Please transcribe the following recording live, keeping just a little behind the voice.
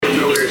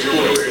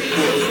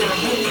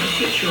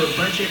your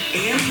budget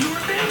and your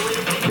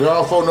family?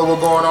 Y'all folks know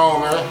what's going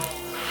on, man.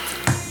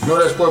 You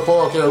know that Sport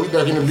Podcast, we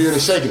back in the building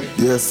shaking it.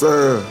 Yes,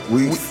 sir.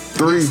 Week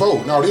 3. Week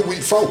 4. No, this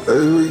week 4.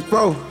 Week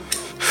 4.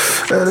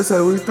 Hey, let's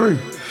say week 3.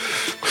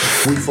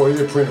 Week 4,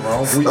 you print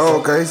wrong. Week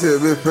okay, see a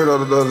bit print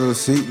on the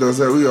sheet. Don't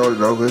say we already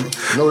know, man.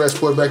 You know that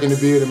Sport back in the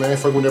building, man.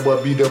 Fuck with that boy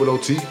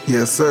BOOT.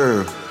 Yes,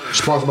 sir.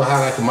 Sponsored by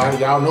Highlight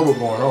Commodity. Y'all know what's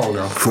going on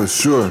now. For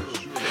sure.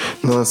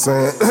 You know what I'm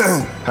saying?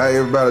 How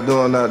everybody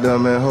doing out there,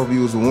 man? Hope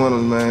you was the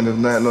winners, man. If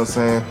not, you know what I'm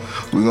saying?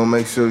 We gonna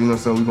make sure, you know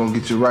what I'm saying, we gonna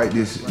get you right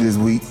this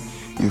week.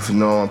 If you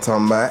know what I'm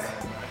talking about.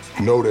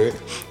 Know that.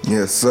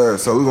 Yes, sir.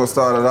 So we're gonna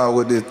start it out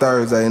with this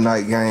Thursday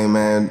night game,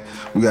 man.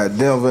 We got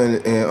Denver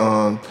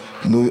and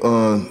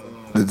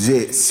the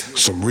Jets.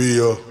 Some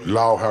real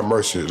Lord have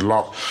mercy. A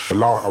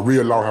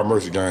real Lord have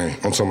mercy game.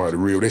 I'm talking about the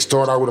real. They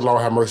start out with a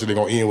Lord have mercy, they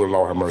gonna end with a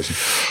Lord have mercy.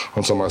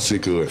 I'm talking about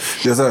sick good.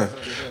 Yes, sir.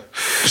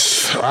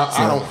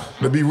 I don't.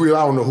 To be real,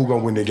 I don't know who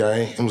gonna win the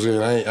game. I'm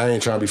saying I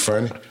ain't trying to be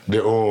funny.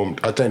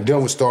 I think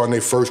Denver starting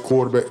their first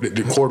quarterback.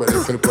 The quarterback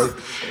they're finna play.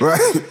 Right.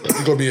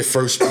 It's gonna be his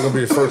first. It's gonna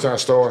be his first time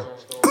starting.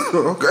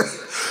 Okay.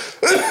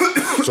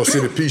 So see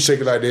the P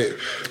shake it like that.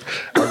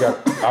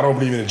 I don't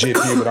believe in the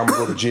Jets here, but I'm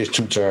gonna go to Jets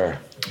 2 times.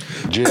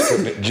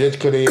 Jets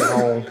could have at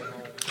home.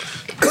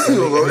 He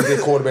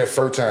get quarterback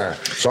first time.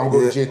 So I'm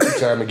gonna go to Jets 2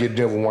 times and get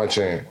Denver 1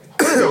 chance.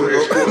 I'm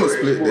gonna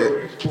split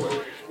that.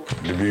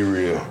 To be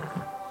real.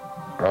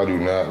 I do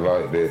not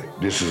like that.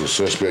 This is a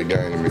suspect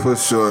game to me. For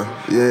sure.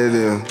 Yeah, it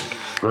is.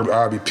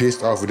 I'll be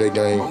pissed off if that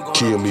game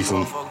kill me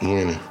from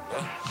winning.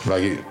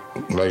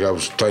 Like I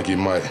was thinking it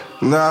might.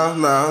 Nah,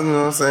 you know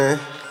what I'm saying?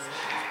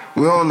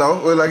 We don't know.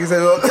 Like you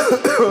said,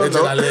 They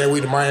just like last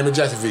week to Miami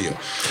Jacksonville.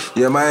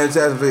 Yeah, Miami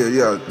Jacksonville,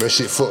 yeah. That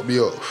shit fucked me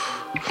up.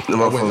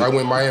 I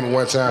went Miami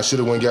 1 time, should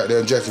have went got there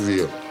in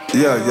Jacksonville.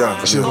 Yeah. I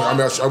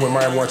went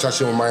Miami 1 time,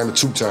 should have went Miami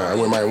 2 times. I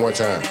went Miami 1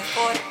 time.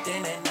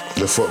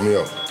 That fucked me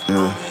up.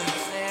 Yeah.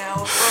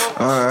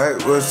 Alright,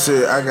 well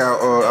shit, I'm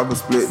gonna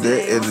split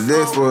that. And the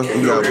next one,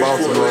 we got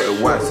Baltimore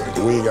and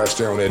Washington. We ain't gotta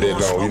stay on that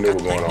long. You know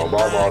what's going on.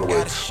 Baltimore all the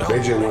way. They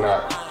just went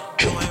out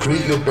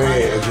completely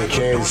bad against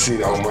Kansas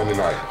City on Monday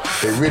night.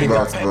 They really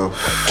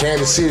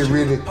Kansas City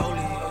really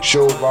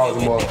showed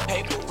Baltimore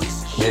that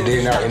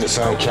they're not in the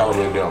same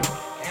caliber as them.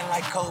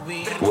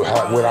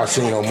 What I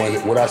seen on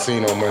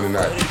Monday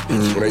night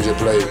when they just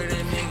played.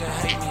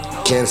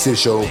 Kansas City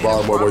showed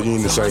Baltimore, but you ain't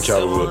in the same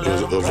caliber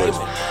as us.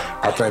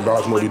 I think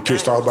Baltimore be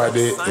pissed off by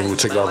that and we'll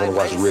take it off on the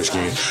Washington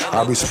Redskins.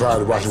 I'll be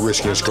surprised if the Washington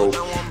Redskins score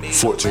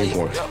 14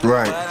 points.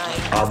 Right.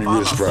 I'll be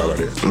really surprised by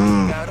that.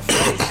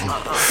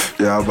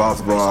 Yeah,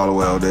 Baltimore all the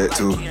way on that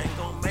too.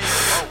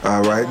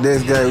 All right,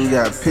 next game we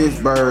got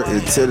Pittsburgh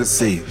and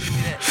Tennessee.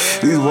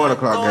 These 1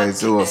 o'clock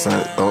games too on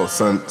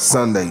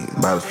Sunday,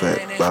 by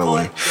the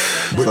way.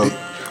 But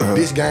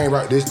this game,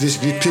 right? This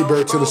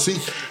Pittsburgh Tennessee.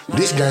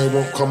 This game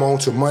won't come on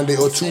till Monday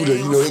or Tuesday.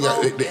 You know they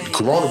got the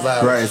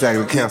coronavirus. Right,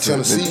 exactly. Cancel.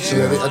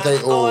 Tennessee. I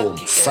think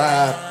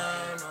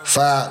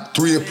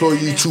 3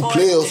 employees, 2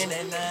 players.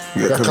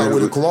 Got caught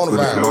with the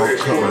coronavirus.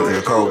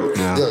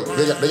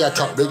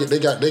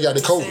 They got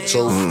the COVID.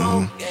 So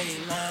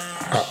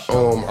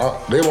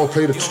they won't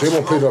play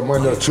the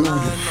Monday or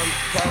Tuesday.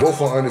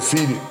 Both are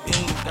undefeated.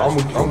 I'm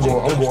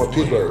going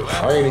Pittsburgh.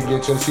 I ain't even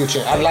getting Tennessee a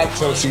chance. I like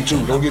Tennessee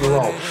too. Don't get me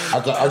wrong.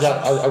 I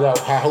got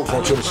high hopes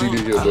on Tennessee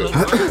this year, but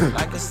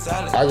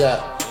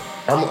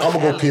I'm gonna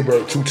go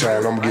Pittsburgh 2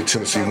 times. I'm gonna get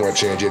Tennessee 1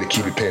 chance just to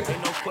keep it pimping.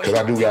 Cause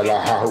I do got a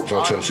lot of high hopes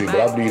on Tennessee,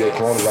 but I believe that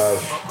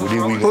coronavirus with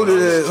this week.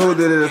 Who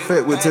did it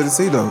affect with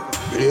Tennessee though?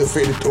 It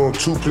affected 2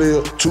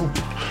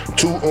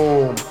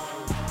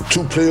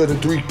 players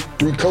and 3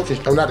 coaches.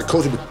 I'm not the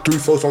coaches, but 3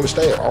 folks on the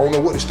staff. I don't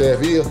know what the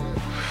staff is.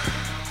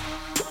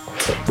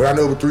 But I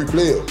know it was 3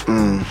 players.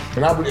 And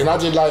I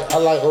just like I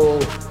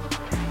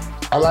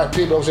like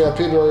Pittsburgh. I'm saying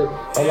Pittsburgh.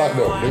 I like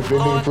them. They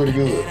looking pretty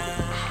good.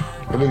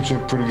 They looking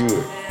pretty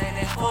good.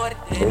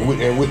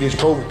 And with this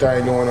COVID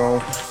thing going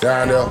on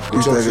down there,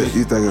 you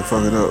think it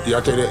fuck it up? Yeah,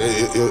 I think that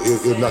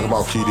it'll knock them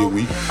off key this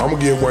week. I'm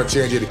gonna give 1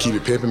 chance just to keep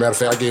it pimping. Matter of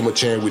fact, I gave him a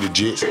chance with the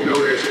Jets.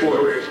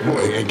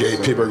 And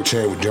gave Pittsburgh a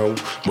chance with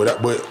Jones.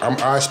 But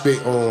I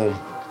expect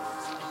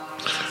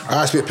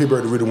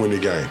Pittsburgh to really win the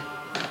game.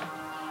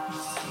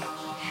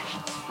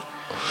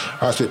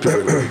 I expect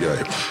Pittsburgh to win the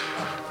game.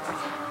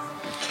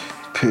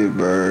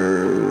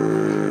 Pittsburgh.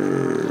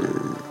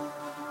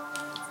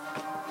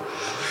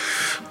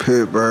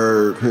 That's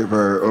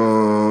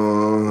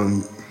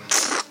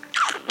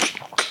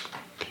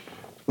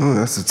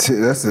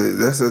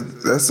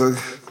a.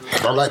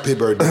 I like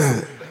Pittsburgh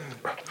defense.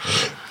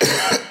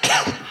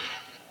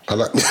 I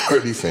like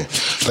Pittsburgh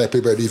defense. I think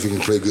Pittsburgh defense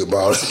can play good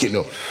ball. You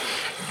know,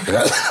 and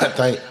I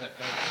think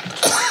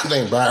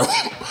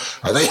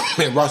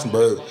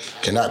Rosenberg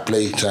cannot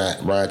play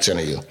Ryan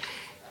Tannehill.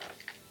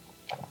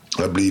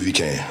 I believe he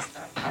can.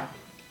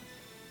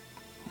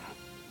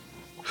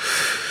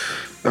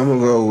 I'm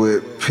gonna go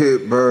with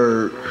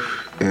Pittsburgh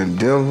and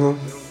Denver.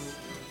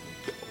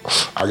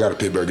 I got a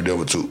Pittsburgh and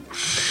Denver too.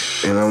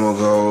 And I'm gonna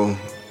go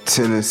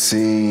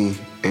Tennessee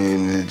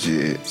and the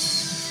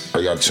Jets. I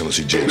I got the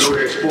Tennessee Jets.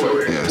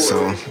 Yeah,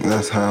 so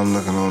that's how I'm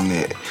looking on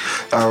that.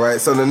 All right,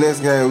 so the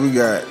next game we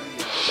got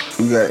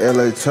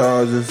LA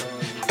Chargers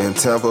and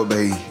Tampa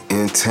Bay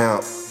in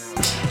Tampa.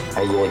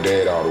 I'm going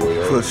Dad all the way.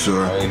 Right? For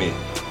sure. I ain't it.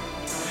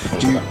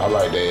 I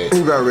like Dad.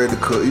 You about ready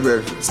to cook? You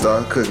ready to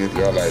start cooking?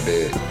 Yeah, I like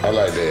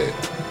Dad.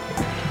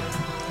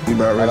 You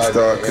about ready to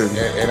start cooking?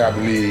 And I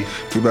believe.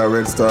 You about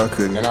ready to start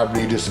cooking? And I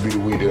believe this will be the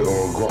week that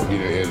Gronk get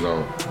in the end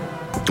zone.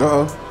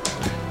 Uh-oh.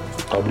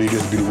 I believe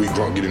this will be the week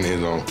Gronk get in the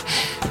end zone.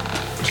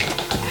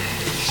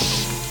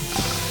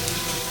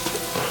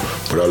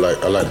 But I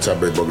like the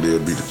Tampa Bay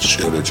Buccaneers beat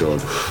the LA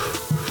Chargers.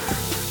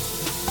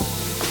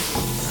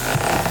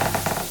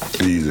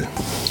 Easy.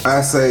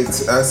 I say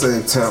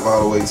Tampa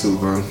all the way too,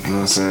 bro. You know what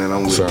I'm saying?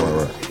 I'm with Sound that.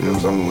 right. You know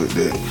what I'm with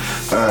that.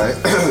 All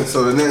right.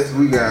 So the next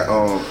we got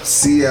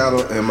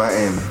Seattle and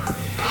Miami.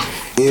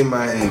 In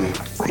Miami.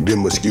 Them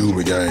must excuse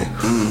me game.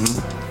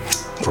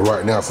 For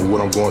right now, for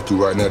what I'm going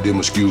through right now, them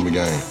must excuse me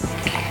game.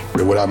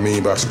 But what I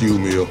mean by excuse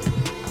me,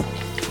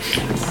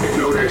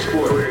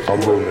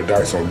 I'm rolling the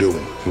dice on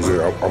doing.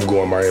 I'm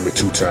going Miami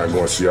 2 times,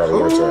 going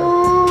Seattle 1 time.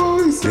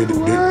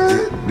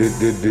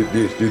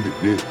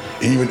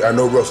 Even I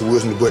know Russell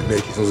Wilson butt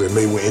naked, so they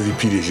may win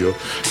MVP this year.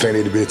 Think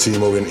they the best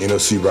team over in the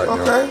NFC right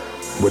now.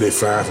 But they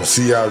flying from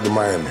Seattle to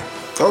Miami.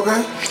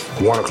 Okay.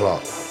 1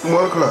 o'clock.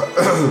 1 o'clock.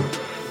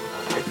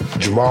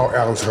 Jamal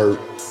Adams hurt.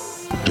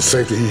 The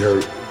safety he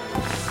hurt.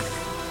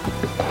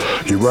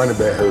 The running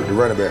back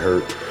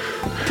hurt.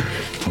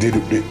 I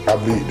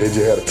believe they just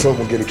had a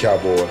trouble getting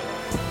Cowboy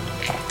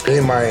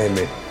in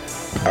Miami.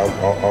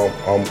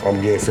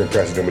 I'm getting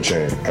fantastic them a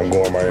chance. I'm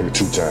going Miami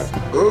 2 times.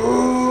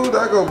 Ooh,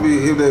 that gonna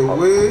be if they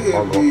win.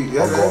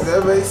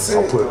 That makes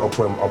sense. I'm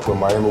putting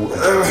Miami. I'm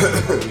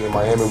getting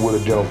Miami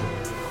with a Denver.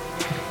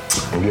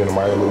 I'm getting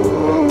Miami with a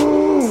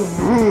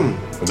Denver.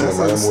 I'm getting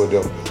Miami with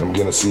them. I'm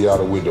getting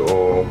Seattle with the.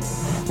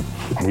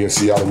 I'm getting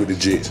Seattle with the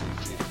Jets.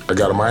 I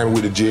got a Miami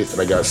with the Jets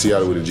and I got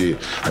Seattle with the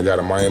Jets. I got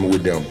a Miami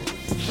with them.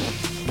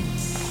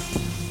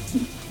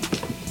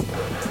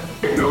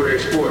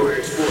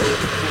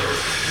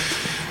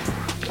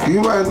 You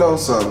might know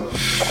something.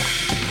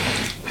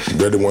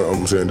 That's the one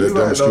I'm saying. That's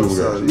the excuse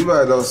guys. You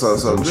might know something.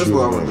 So this is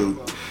what I'm gonna do.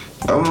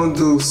 I'm gonna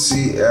do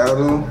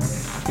Seattle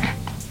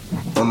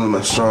under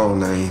my strong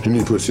name. You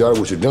need to put Seattle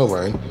with your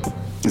Denver, ain't you?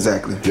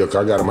 Exactly. Yeah, 'cause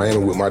I got a Miami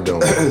with my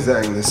Denver.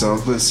 Exactly. So I'm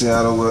put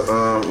Seattle with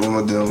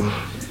my Denver,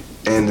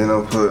 and then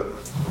I'll put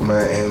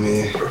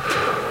Miami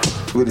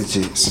with the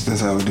Jets.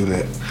 That's how we do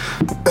that.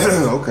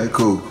 Okay,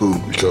 cool.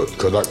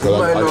 Cause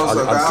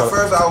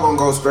First, I was gonna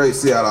go straight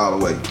Seattle all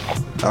the way.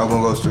 I was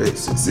gonna go straight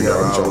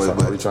Seattle all the way.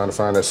 But trying to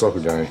find that sucker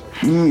game.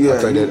 Yeah.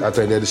 I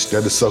think that's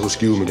the sucker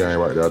excuse me game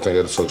right there. I think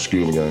that's the sucker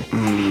excuse me game.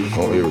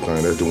 On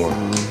everything. That's the one.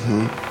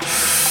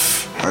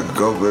 I could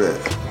go for that.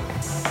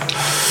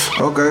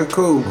 Okay,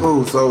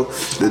 cool. So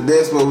the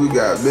next one we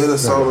got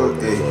Minnesota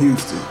and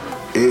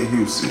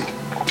Houston.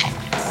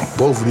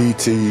 Both of these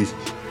teams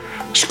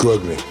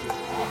struggling.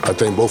 I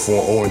think both of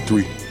them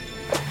 0-3.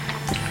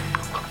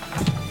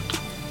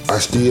 I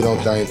still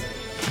don't think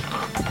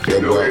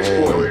that boy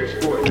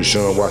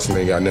Deshaun Watson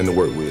ain't got nothing to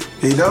work with.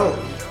 He don't.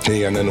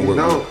 He ain't got nothing to work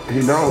with.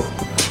 He don't.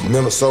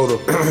 Minnesota,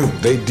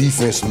 they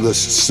defense looks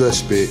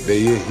suspect.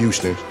 They in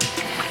Houston.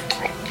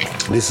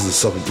 This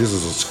is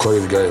a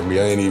crazy game for me.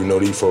 I ain't even know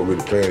these folks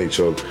really playing each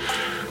other.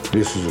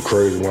 This is a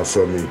crazy one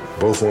for me.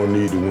 Both of them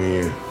need to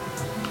win.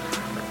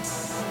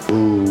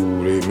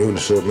 Ooh,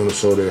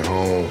 Minnesota at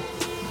home.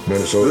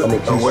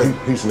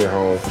 Houston at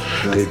home.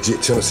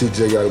 Tennessee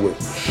J got it with.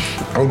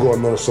 I'm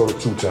going Minnesota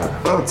 2 times.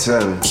 I'm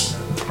telling you.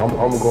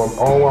 I'm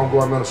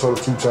going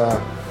Minnesota 2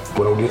 times,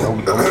 but I'm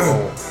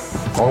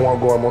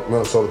going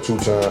Minnesota 2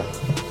 times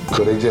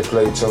because they just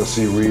played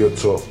Tennessee real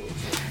tough.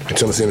 And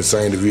Tennessee in the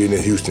same division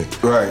in Houston.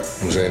 Right. You know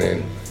what I'm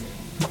saying?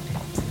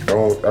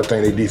 And I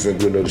think they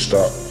defense good enough to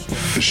stop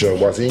Deshaun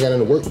Watson. He ain't got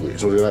nothing to work with.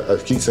 So I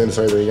keep saying the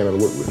same thing, he ain't got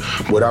nothing to work with.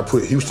 But I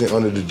put Houston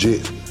under the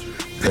Jets,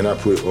 and I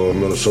put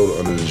Minnesota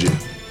under the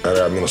Jets. I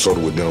got Minnesota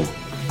with them.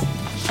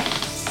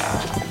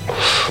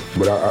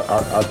 But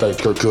I think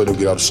Kirk Cousins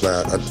get out the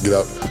slide.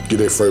 Get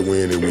their first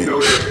win that week. I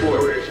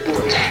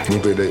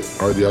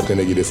think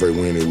they get their first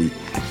win that week.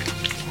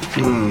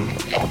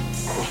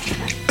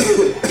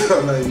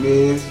 I'm like,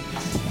 man.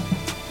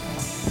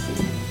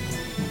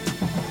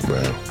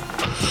 Wow.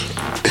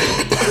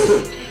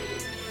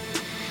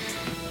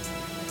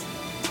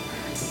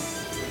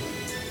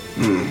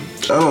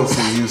 I don't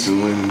see Houston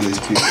winning this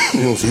pick.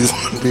 You don't see this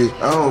one big. I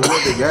don't know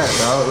what they got,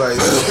 dog. Like,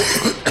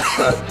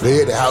 they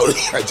had the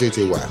house. I tell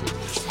you why.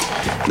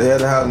 They had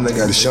the house and they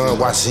got Deshaun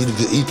Watson.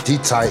 He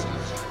tight.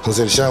 I'm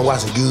saying Deshaun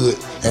Watson good,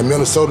 and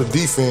Minnesota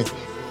defense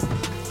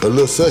a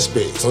little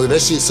suspect. So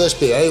that shit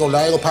suspect. I ain't gonna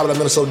lie. I ain't gonna pop it like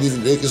Minnesota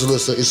defense.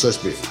 It's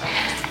suspect.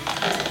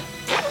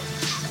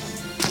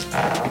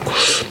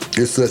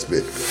 It's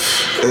suspect.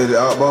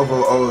 Both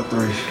of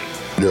them 0-3.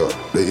 Yeah,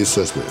 it's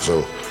suspect.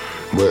 So,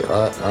 but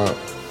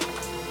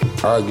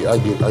I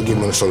give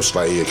Minnesota a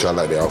slight edge. 'Cause I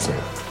like their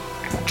offense.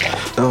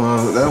 That one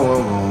I'm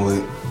going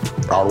with.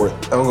 All the way.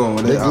 I'm going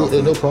with that offense.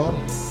 Ain't no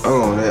problem. I'm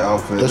going with that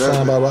offense. That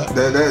sound about right.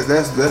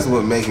 That's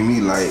what making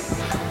me like.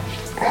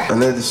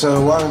 And let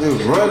Deshaun Watson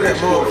just run that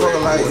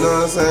motherfucker like, you know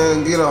what I'm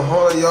saying? Get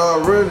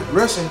 100-yard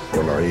rushing.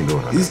 Well, no, he ain't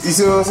doing that. You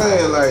see what I'm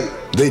saying? Like,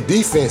 they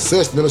defense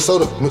such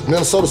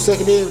Minnesota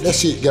secondary, that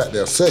shit got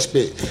there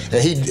suspect.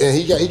 And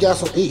he got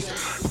some.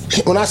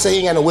 When I say he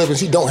ain't got no weapons,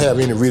 he don't have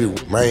any really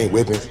main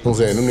weapons. You know what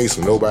I'm saying? Them niggas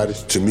some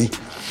nobodies to me.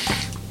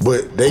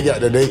 But they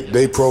got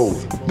they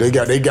pros. They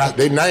got they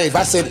name. If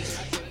I said,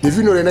 if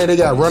you know their name, they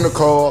got Runner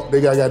Cobb.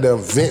 They got goddamn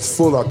Vince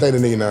Fuller. I think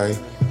the nigga name.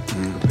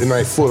 The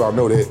name Fuller. I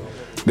know that.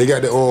 They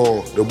got the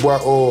boy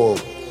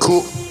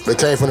Cook. They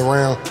came from the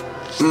round.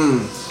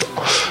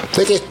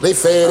 They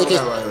fed.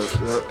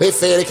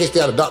 They can't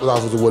stay out of the doctor's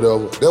office or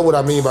whatever. That's what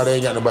I mean by they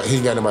ain't got nobody. He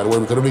ain't got nobody to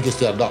work because they can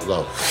stay out of the doctor's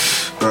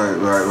office. Right.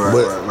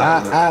 But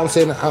I'm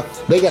saying I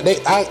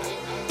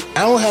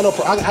don't have no.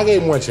 I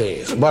gave him one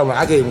chance.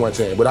 I gave him one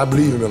chance, but I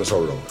believe in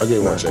Minnesota though. I gave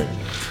him one chance.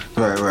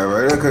 Right.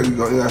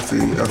 I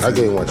feel you. I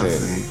gave him one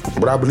chance,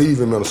 but I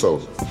believe in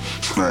Minnesota.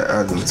 Right,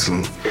 I do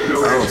too.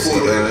 I don't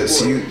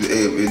see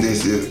if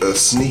this is a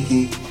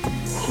sneaky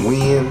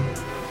win,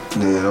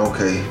 then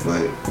okay.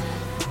 But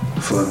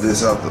for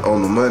this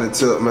on the money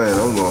tip, man,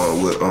 I'm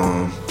going with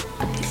I'm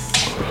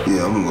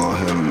gonna go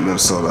ahead and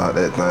Minnesota out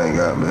that thing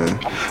out, man.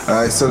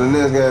 All right, so the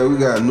next game we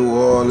got New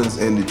Orleans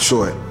and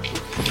Detroit.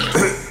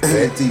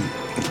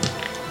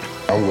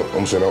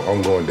 I'm saying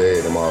I'm going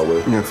Dad them all the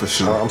way. Yeah, for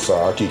sure. I'm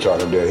sorry, I keep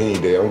calling him Dad. He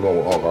ain't Dad. I'm going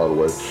with Uncle all the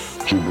way.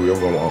 Drew Brees, I'm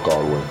going with Uncle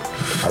all the way.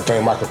 I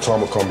think Michael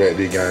Thomas come back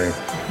this game.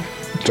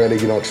 I think they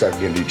get on track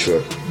against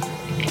Detroit.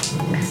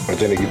 I think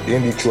they get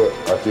in Detroit.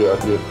 I think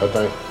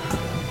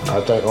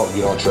Uncle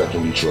get on track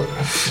in Detroit.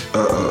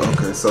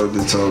 Okay, so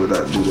they told me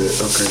not to do that.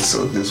 Okay,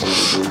 so this one.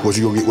 What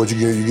you gonna get? What you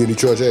get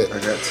Detroit at? I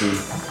got two.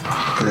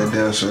 Cause that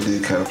damn show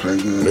did kind of play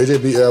good. They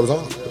just beat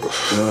Arizona.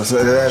 You know what I'm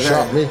saying?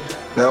 Shock me.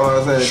 That's what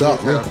I'm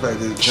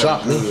saying.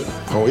 Shock me.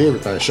 On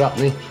everything. Shock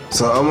me.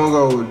 So I'm gonna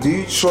go with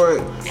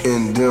Detroit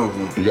and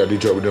Denver. You got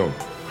Detroit with them.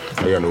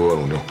 I got New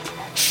Orleans with them.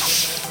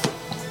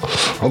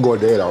 I'm going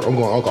Dad out. I'm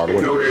going Uncle all the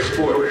way.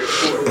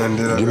 And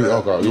then give me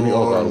Uncle all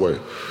the way.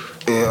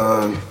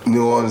 And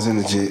New Orleans and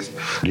the Jets.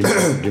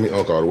 Give me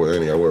Uncle all the way.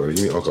 Give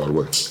me Uncle all the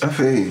way. I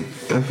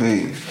feel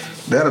you.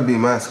 That'll be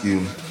my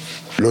skew.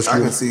 I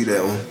can see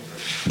that one.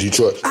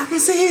 Detroit. I can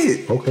see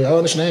it. Okay, I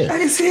understand. I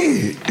can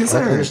see it. Yes,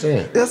 sir. I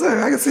understand. Yes,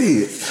 sir. I can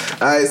see it.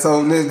 All right, so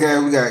in this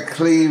game we got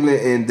Cleveland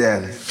and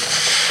Dallas.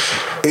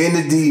 In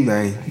the D,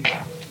 man.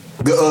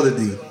 The other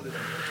D.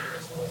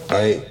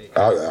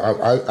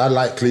 I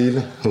like Cleveland.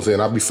 You know what I'm saying?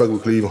 I be fucking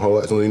with Cleveland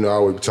hard. So, you know, I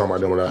always be talking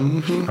about them a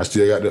lot. I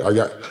still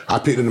I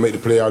picked them to make the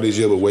playoff this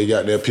year, but where you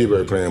got that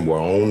Pittsburgh playing, boy,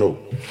 I don't know.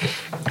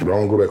 But I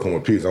don't go back home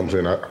with Pitts. I'm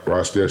saying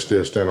I still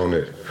stand on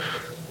that.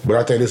 But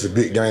I think this is a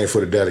big game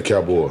for the Dallas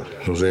Cowboys. You know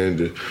what I'm saying?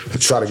 To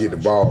try to get the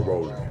ball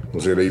rolling. You know what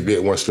I'm saying? They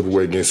bet one step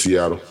away against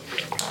Seattle.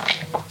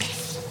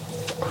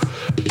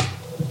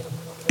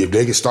 If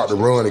they can start the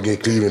run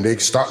against Cleveland, they can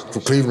start for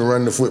Cleveland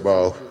running the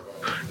football,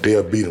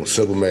 they'll beat them.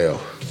 Simple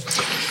math.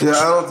 Yeah,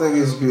 I don't think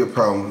it should be a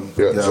problem.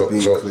 Yeah, so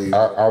that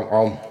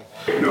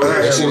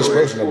shit is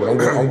personal, but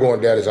I'm going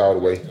Dallas all the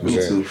way. Me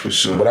too, for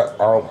sure. But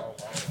I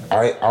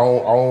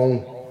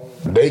don't.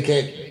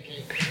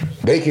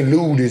 They can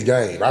lose this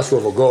game. I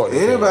swear for God.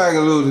 Anybody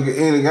can lose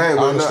any game,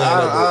 but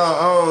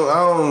I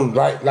don't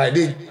like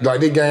this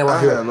game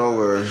right here. I have no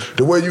worries.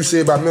 The way you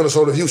said about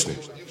Minnesota, Houston.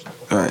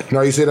 Right.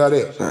 Now you said out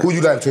there. Right. Who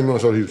you like between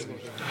Minnesota and Houston?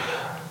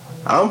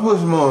 I'm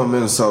pushing more on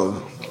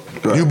Minnesota.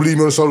 Right. You believe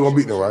Minnesota gonna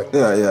beat them, right?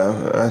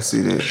 Yeah, I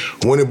see that.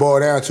 When it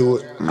boiled down to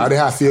it, I didn't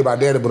how I feel about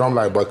that, but I'm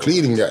like, but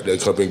Cleveland got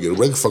that come and get a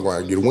regular fuck around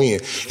and get a win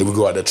if we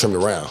go out there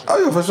trimming around. Oh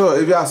yeah, for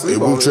sure. If y'all sleep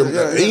on it.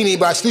 Ain't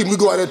anybody sleeping. We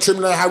go out there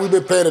trimming around how we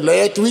been playing the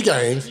last 3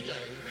 games.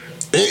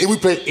 And we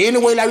play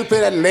anyway like we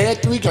played the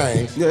last 3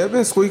 games. Yeah, it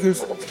been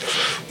squeakers.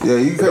 Yeah,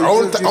 the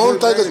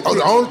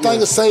only thing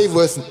to save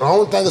us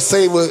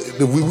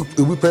if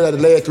we play like the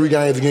last 3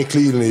 games against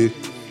Cleveland is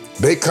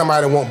they come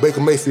out and want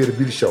Baker Mayfield to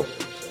be the show.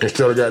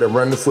 Instead of got them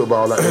running the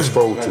football like they're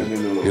supposed to.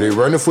 If they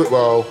run the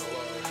football,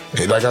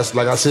 and like I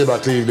said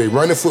about Cleveland, they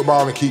run the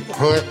football and keep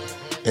Hunt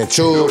and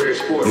Chubb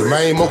the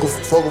main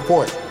focal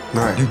point.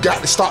 Right. You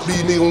got to stop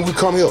these niggas when we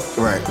come here.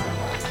 Right.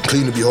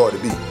 Cleveland be hard to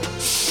beat.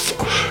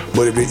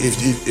 But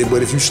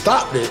if you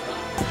stop that,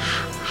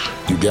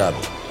 you got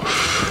them.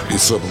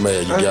 It's super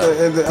mad. You got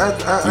them.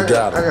 You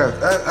got them.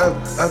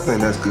 I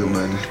think that's good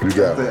money. You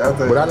got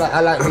them. But I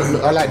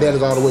like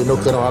Dallas all the way. No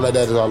cut on. I like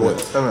Dallas all the way.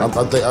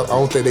 I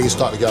don't think they can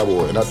stop the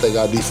Cowboys, and I think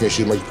our defense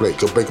should make a play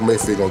because Baker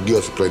Mayfield gonna give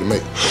us a play to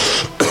make.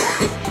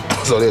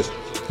 So that's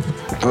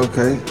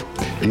okay.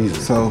 Easy.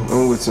 So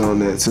I'm with you on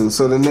that too.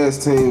 So the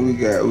next team we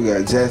got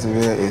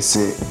Jacksonville and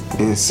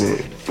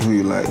Saint. Who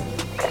you like?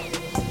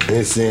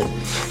 And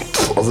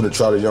I'm gonna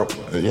try to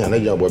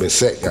that young boy been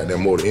sacked got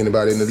them more than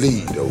anybody in the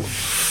league though.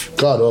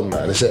 God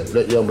almighty,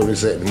 that young boy been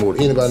sacked more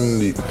than anybody in the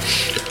league.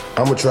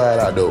 I'm gonna try it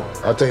out though.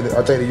 I think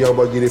the young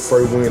boy get his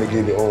first win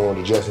against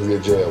the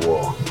Jacksonville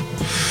Jaguars.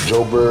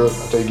 Joe Burrow, I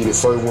think he get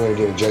his first win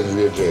against the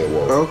Jacksonville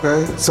Jaguars.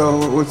 Okay, so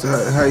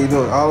how you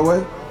doing? All the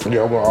way?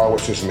 Yeah, I'm going all the way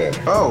to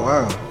Cincinnati. Oh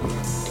wow.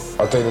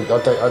 I think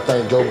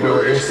Joe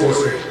Burrow is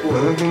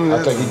I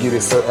think he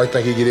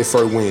get his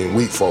first win,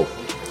 week 4.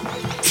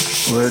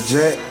 Well,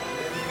 Jack,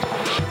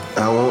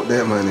 I want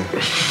that money.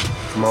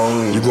 Come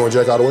on. You going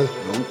Jack all the way?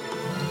 Nope.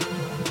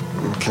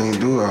 I can't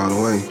do it all the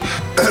way.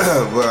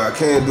 But I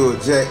can do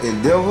it Jack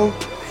in Denver.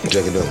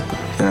 Jack and Denver.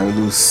 And I can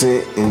do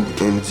Cent in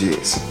the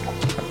Jets.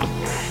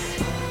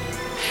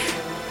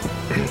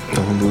 I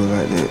can do it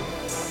like that.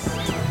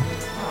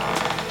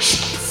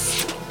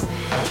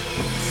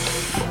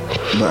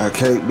 But I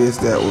can't miss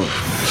that one.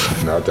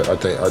 No, I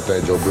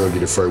think Joe Burrow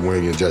get his first win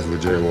against Jacksonville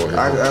Jaguars.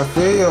 I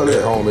feel that.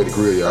 At home at the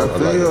crib, yeah. I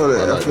feel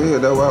that. I feel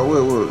that's why I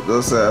went with it.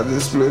 They'll say I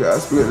split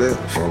that.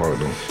 I like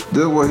them.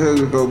 This one here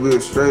is gonna be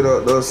straight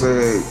up. They'll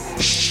say,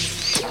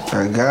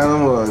 I got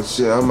him on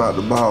shit. I'm out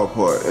the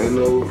ballpark. Ain't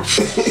no.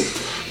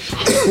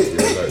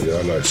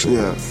 I like shit.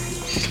 Yeah.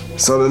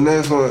 So the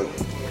next one,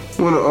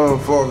 when the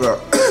 4 o'clock.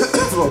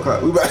 4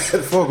 o'clock. We about to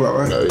hit 4 o'clock,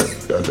 right?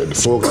 Yeah, the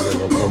 4 o'clock is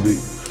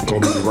gonna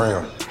be the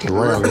round. The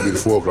round gonna be the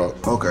 4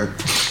 o'clock. Okay.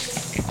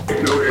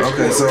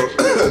 Okay, so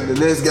the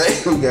next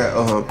game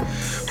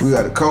we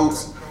got the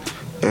Colts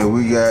and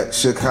we got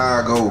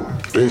Chicago.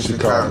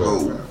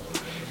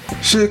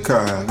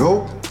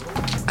 Chicago.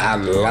 I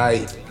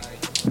like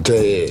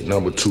Dad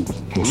number 2. You know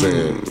what I'm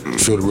saying?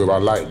 Phil the River, I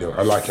like them.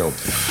 I like him.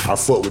 I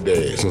fuck with Dad.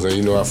 You know what I'm saying?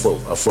 You know I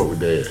fuck with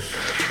Dad.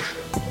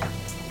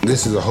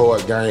 This is a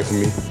hard game for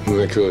me. You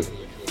know, because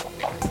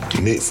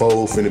Nick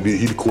Foles finna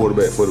be the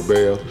quarterback for the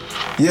Bears.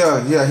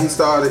 Yeah, he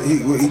started.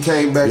 He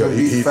came back and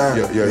beat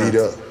 5. Yeah, he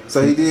does.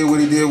 So he did what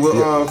he did with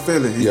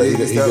Philly. He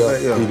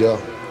does.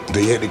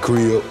 They at the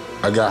crib.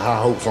 I got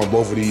high hopes on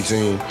both of these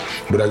teams,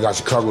 but I got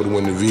Chicago to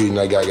win the division.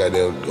 I got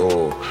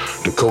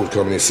the coach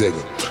coming in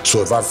second.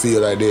 So if I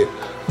feel like that,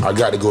 I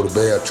got to go to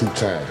Bears 2 times.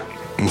 You know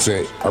what I'm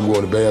saying? I'm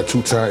going to Bears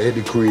 2 times at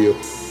the crib.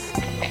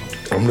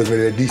 I'm looking at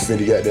that defense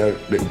he got down.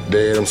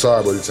 Dad, I'm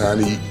sorry about the time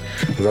to eat.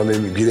 Because I'm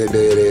going to get that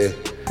dad there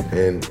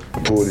and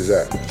pull this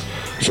out.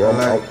 So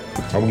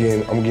I'm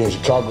getting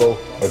Chicago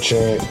a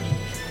chance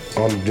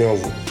on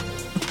Denver.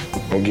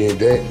 I'm getting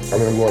that. I'm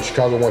going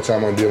Chicago 1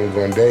 time on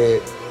Denver. I'm going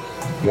Dad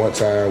 1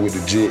 time with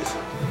the Jets.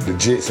 The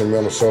Jets in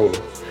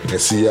Minnesota and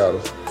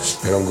Seattle.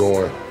 And I'm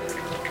going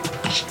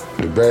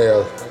the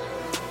Bears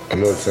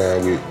another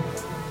time with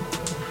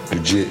the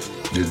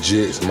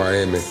Jets,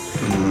 Miami,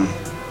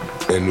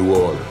 and New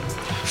Orleans.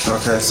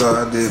 Okay, so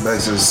I did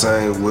basically the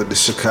same with the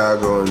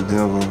Chicago and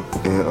Denver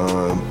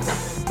and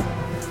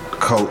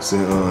Colts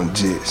and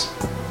Jets.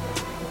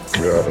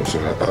 Yeah, I'm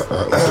saying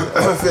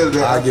I feel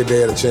that. I get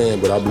Dad a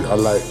chance, but I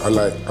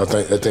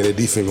think the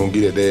defense gonna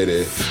get that Dad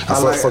there.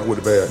 I fuck with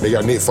the Bears. They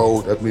got Nick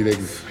Foles. That's me.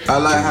 I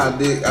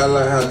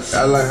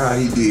like how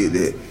he did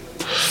that.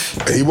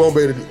 He won't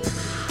be able to.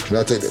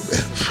 I'll take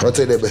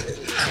that back.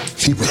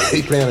 He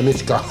playing in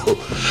Chicago,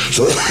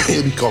 so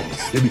he'll be coming.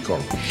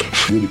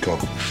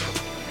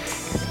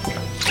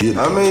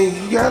 I mean,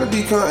 you gotta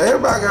be coming.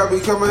 Everybody gotta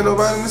be coming. Ain't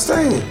nobody in the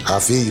stand. I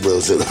feel you, but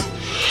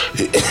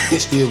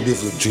it's still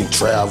different between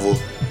travel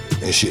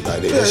and shit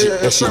like that.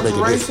 That shit make a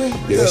difference.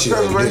 That shit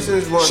make a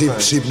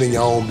difference. Sleeping in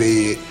your own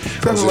bed.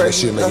 That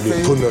shit make a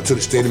difference. Pulling up to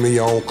the stadium in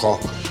your own car.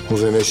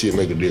 That shit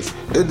make a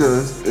difference. It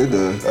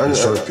does.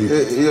 Certain people.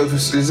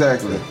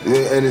 Exactly.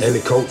 And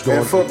the coach going.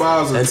 And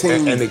football's a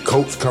team. And the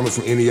coach coming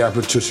from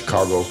Indianapolis to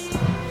Chicago.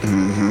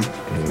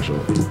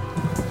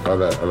 I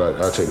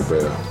take the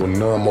Bears. With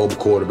non-mobile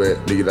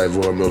quarterback, nigga like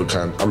Von Miller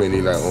kind.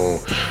 He like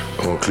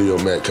on Cleo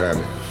Matt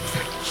kind.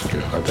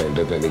 Yeah, I think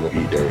they gonna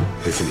eat that.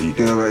 They finna eat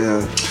that. Yeah, right,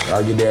 yeah.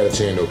 I'll get that a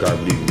chance though, cause I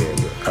believe in them.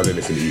 I think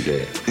they finna eat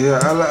that. Yeah,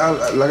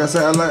 like I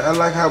said, I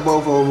like how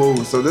both of them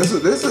move. So this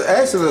is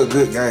actually a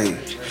good game.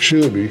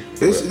 Should be.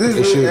 It should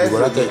be.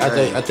 But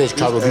I think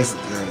Chicago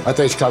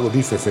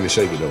defense finna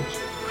shake it though.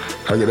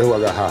 I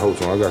got high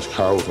hopes on. I got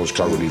high hopes on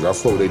Chicago defense. I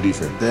fuck with their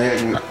defense.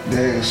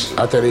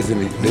 I think they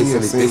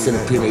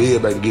finna pin the ear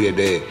back and get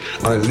that dad.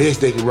 Unless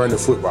they can run the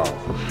football.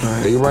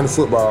 Right. They can run the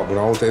football, but I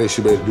don't think they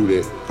should be able to do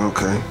that.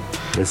 Okay.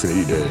 They finna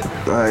eat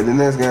that. All right, the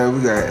next game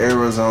we got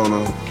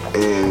Arizona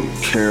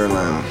and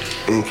Carolina.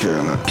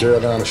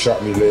 Carolina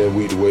shot me last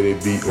week the way they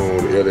beat on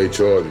the LA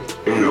Chargers.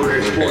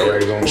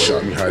 Arizona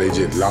shot me how they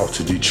just lost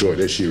to Detroit.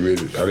 That shit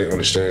really, I didn't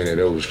understand that.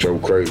 That was so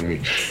crazy to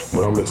me.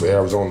 But I'm looking for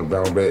Arizona to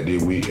bounce back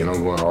this week, and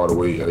I'm going all the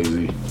way AZ.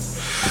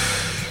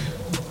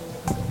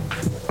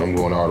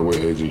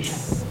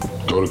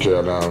 Go to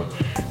Carolina,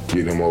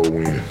 get them over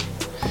win.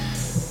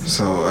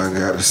 So I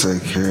got to say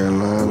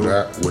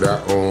Carolina.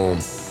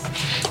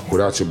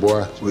 Without your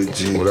boy, with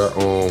G. Without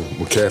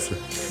McCaffrey,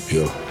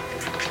 yeah.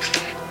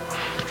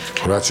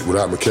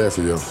 Without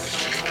McCaffrey, yeah.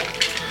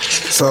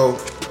 So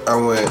I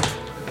went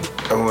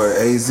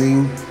AZ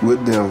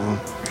with Denver,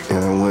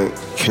 and I went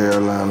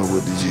Carolina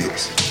with the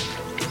Jets.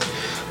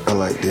 I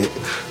like that.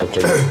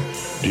 Okay.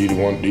 Do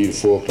the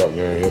 4 o'clock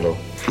game here though?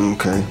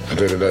 Okay. I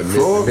think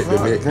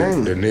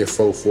the net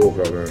 4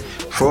 o'clock game.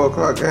 4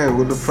 o'clock game.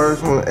 Well, the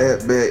first one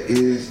at bat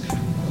is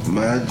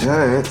my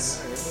Giants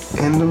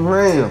and the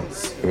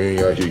Rams. We ain't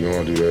gotta keep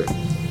going through that.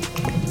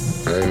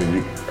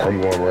 I'm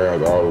going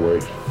Rams all the way.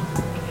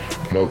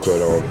 No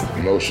cut on.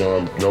 No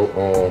Sean. No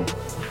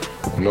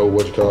No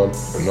what you call it?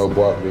 No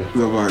Barkley.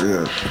 Nobody,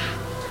 yeah.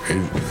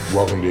 And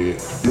Walking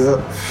Dead. Yep.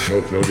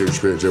 No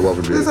disrespect, just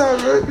Walking Dead. It's all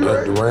right.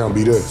 Right. The round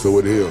beat us, so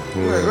what the hell?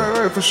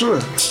 Right, for sure.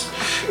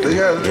 They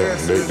got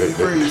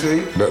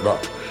crazy.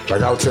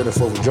 Like I was telling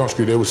folks from Jump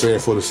Street, they were saying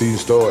for the season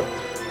start,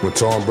 when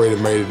Tom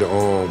Brady made it to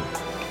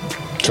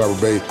Tampa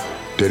Bay,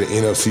 that the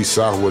NFC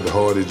South was the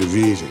hardest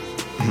division.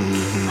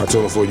 Mm-hmm. I told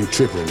them before you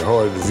tripping, the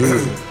hardest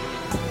division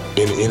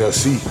in the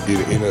NFC is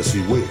the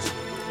NFC West.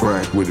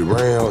 Right. With the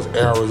Rams,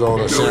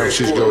 Arizona, San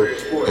Francisco,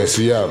 and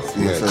Seattle.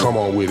 Man, come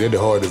on with it. They're the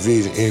hard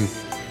division in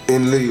the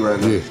league right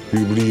now. Yeah,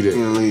 you believe that.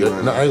 In the league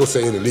right now. I ain't gonna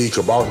say in the league,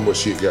 because Baltimore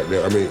shit got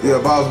there. I mean,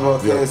 Baltimore,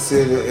 Kansas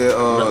City,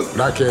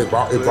 not Kansas,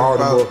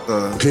 Baltimore,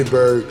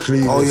 Pittsburgh,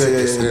 Cleveland. Oh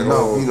yeah.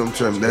 No, you know I'm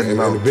tripping. And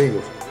the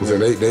Bengals. So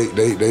they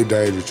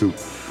dangerous too.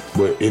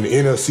 But in the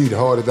NFC, the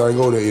hardest thing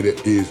over there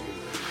is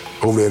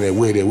over there in that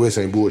way. That West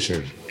ain't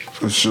bullshitting.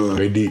 For sure.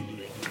 They deep.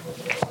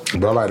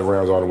 But I like the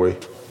Rams all the way.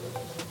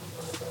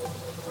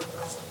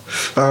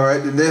 All right,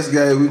 the next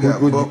game we got.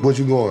 What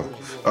you going?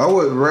 I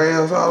went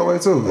Rams all the way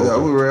too. Okay. Yeah, I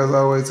went Rams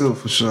all the way too,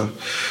 for sure.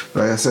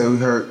 Like I said, we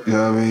hurt, you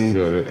know what I mean?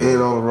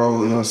 And on the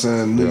road, you know what I'm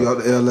saying? New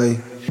York to LA. Yeah.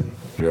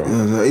 You know what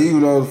I'm saying?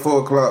 Even though it's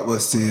 4 o'clock, but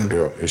still.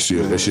 Yeah, it's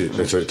still, that shit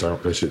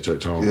take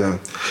time. Yeah.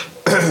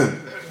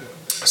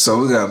 So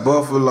we got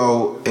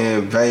Buffalo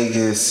and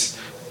Vegas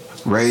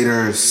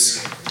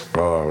Raiders.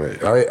 Oh, man.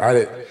 I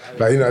didn't,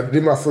 like, you know, this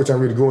is my first time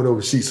really going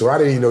overseas, so I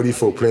didn't even know these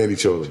folks playing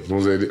each other. You know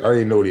what I'm saying? I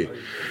didn't know that.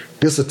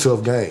 This is a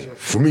tough game.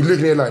 For me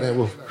looking at it like that,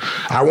 well,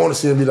 I want to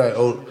see him be like,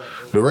 oh,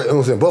 you know what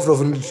I'm saying? Buffalo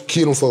for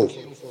kill them folks.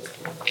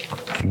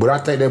 But I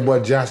think that boy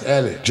Josh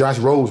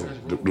Rosen,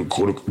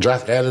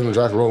 Josh Allen and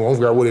Josh Rosen, I don't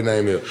forget what his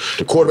name is,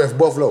 the quarterback for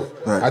Buffalo,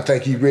 right. I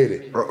think he's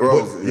ready.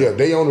 Rosen, yeah,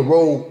 they on the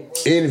road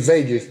in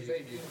Vegas,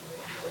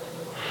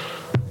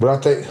 but I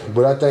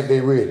think they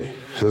ready.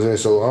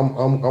 So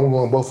I'm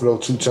going Buffalo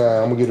 2 times.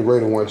 I'm gonna get the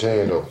Raiders 1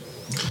 chance though.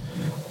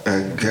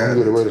 I'm gonna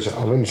get the Raiders.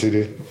 Oh, let me see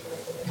this.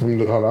 I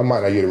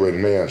might not get a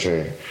Raiders man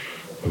chance.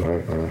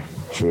 I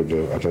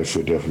think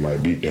Philadelphia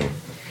might beat them.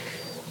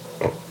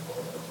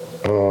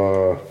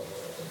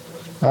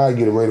 I'll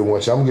get a Raider 1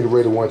 chance. I'm gonna get a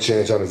Raider 1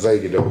 chance out of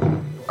Vegas though.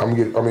 With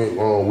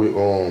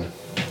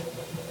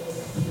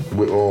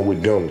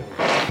them.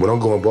 But I'm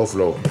going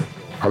Buffalo.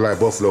 I like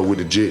Buffalo with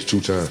the Jets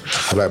 2 times.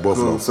 I like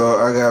Buffalo. Cool. So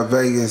I got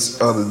Vegas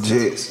other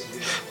Jets,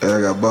 and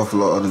I got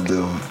Buffalo other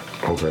Denver.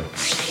 Okay.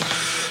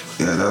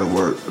 Yeah, that'll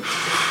work.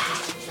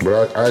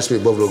 But I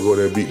expect Buffalo to go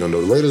there and beat them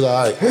though. The Raiders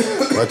are alright.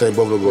 I think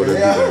Buffalo go there and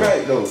beat them.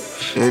 Right, though.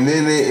 And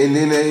then they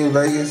in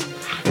Vegas.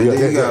 And then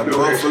you got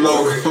Buffalo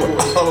all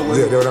the way.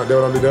 Yeah,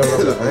 they're on the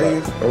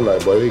I'm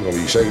like, boy, they gonna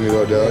be shaking it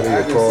up there.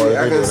 I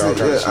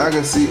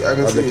can see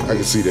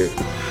that.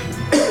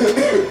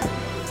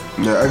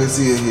 Yeah, I can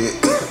see it here.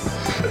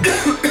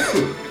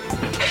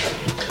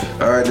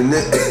 All right, the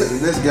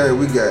next game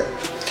we got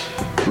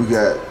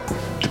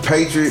the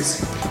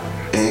Patriots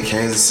and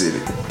Kansas City.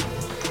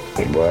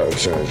 Boy, I'm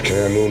saying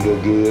Cam Newton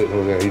look good.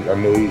 I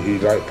know he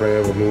like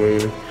playing for New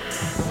England.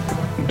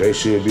 They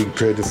should be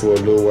competitive for a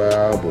little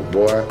while, but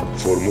boy,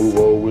 for the move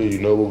over with, you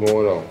know what's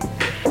going on.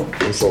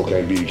 Them folk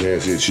can't beat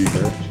Kansas City cheap,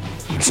 man.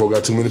 Them folk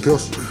got too many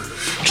pistols,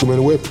 too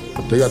many weapons.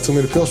 They got too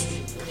many pistols.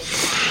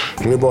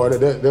 And boy,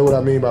 that's what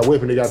I mean by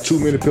weapon. They got too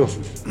many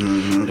pistols,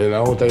 and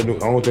I don't think they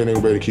gonna be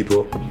able to keep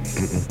up. I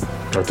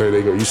think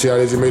they go. You see how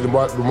they just made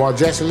Lamar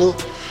Jackson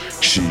look?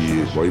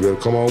 Shit, boy, you better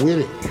come on with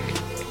it.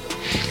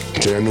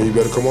 Cam Newton, you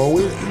better come on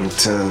with it. I'm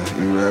telling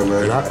you,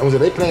 right. And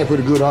they playing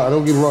pretty good. I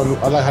don't get me wrong.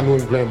 I like how New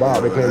England playing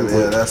ball. They playing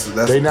good.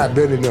 They not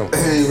better than them.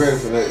 They ain't ready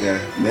for that guy.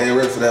 They ain't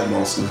ready for that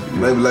monster.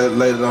 Maybe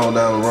later on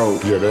down the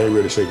road. Yeah, they ain't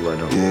ready to shake it right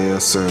now. Yeah,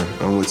 yes, sir.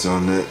 I'm with you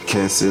on that.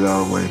 Can't sit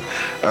all the way.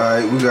 All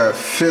right, we got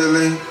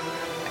Philly,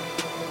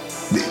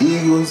 the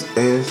Eagles,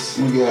 and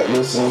we got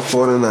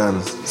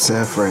 49ers,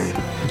 San Fran.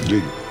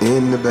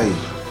 In the Bay.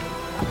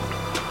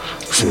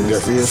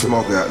 Still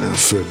smoke out there.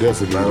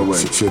 Philadelphia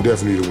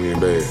need to win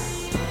bad.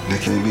 They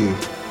can't beat him.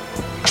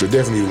 Should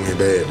definitely win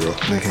bad, bro.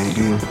 They can't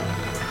beat him.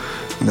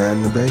 Not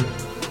in the Bay.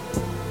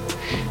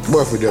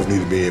 Buffalo definitely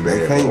need to be in bad.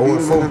 They can't beat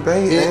him in the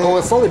Bay. And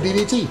 0-4 to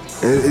DDT.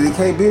 They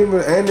can't beat him,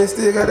 and they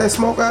still got that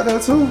smoke out there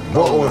too.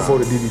 But 0-4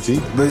 to DDT.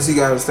 But you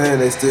gotta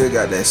understand, they still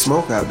got that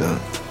smoke out there.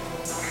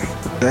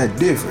 That's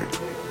different.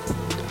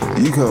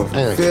 You come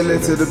Philly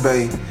to the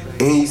Bay,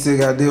 and you still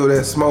gotta deal with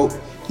that smoke.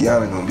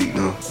 Y'all ain't gonna beat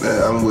them.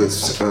 I'm with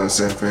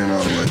San Fran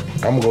all the way.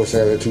 I'm gonna go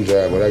San Fran 2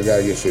 times, but I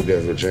gotta get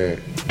Philadelphia a chance.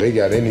 They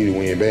need to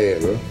win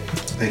bad, bro.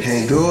 They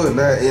can't do it.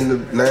 Not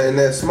in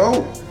that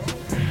smoke.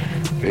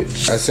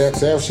 San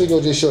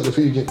Francisco just shut the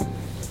peak.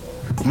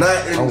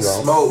 Not in the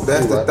smoke.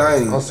 That's the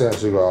thing. I'm San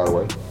Francisco all the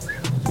way.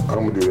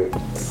 I'm gonna do that.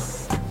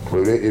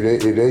 But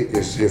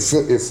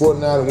if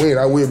 49 win,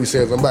 I will be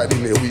saying something about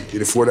them that week.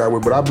 If 49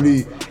 win, but I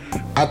believe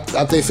I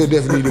think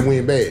Philadelphia need to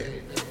win bad.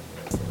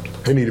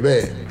 They need it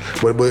bad.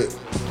 But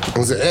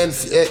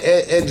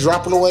and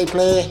dropping away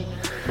playing.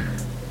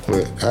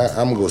 But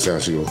I'm gonna go San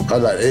Francisco. I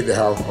like at the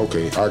house.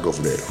 Okay, I'll go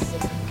for that.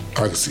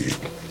 I can see it.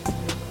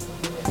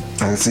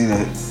 I can see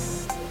that.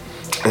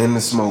 And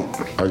the smoke.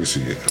 I can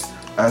see it.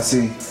 I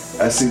see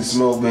the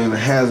smoke being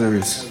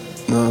hazardous.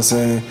 You know what I'm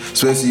saying?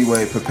 Especially you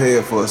ain't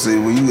prepared for it. See,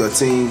 when you a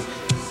team,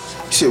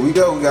 shit, we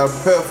gotta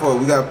prepare for it.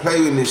 We gotta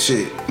play with this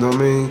shit. You know what I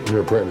mean?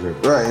 Yeah, practice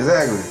it. Right,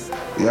 exactly.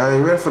 Y'all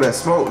ain't ready for that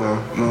smoke now.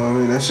 You know what I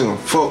mean? That shit gonna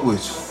fuck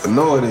with you.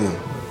 Annoy them.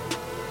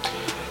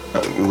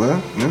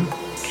 Well, yeah.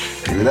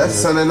 And that's a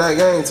Sunday night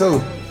game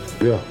too.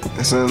 Yeah.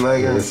 That's Sunday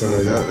night game. That's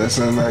Sunday night game. That's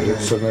Sunday night game.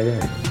 That's Sunday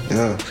night game.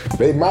 Yeah.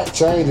 They might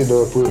change it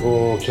though, put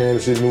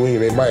Kansas City, New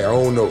England. They might, I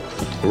don't know.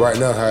 But right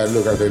now, how it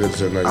look, I think that's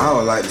Sunday night game. I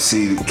would like to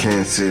see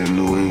Kansas City and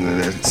New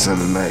England that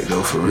Sunday night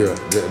though, for real.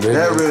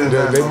 Yeah,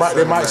 they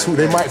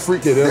might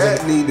freak it.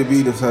 That need to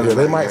be the Sunday night.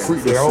 Yeah, they might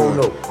freak it. I don't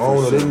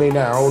know. They may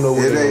not. I don't know.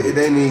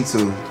 They need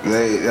to.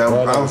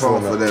 I'm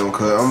falling for them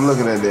because I'm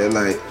looking at that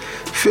like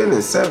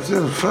feeling San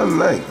Francisco Sunday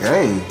night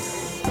game.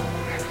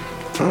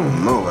 I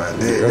don't know about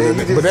that.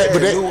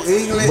 New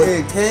England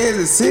and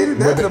Kansas City,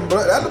 that's the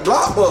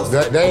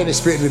blockbuster. They ain't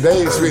expecting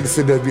Philadelphia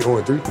to be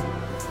 0-3.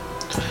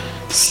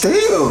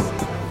 Still.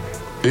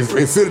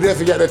 If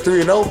Philadelphia got that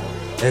 3-0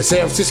 and San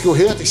Francisco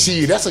healthy,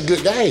 shit, that's a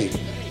good game.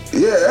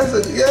 Yeah, that's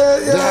a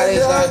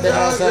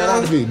That's how it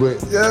ought to be.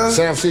 But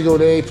San Francisco,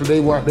 they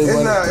want.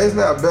 It's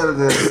not better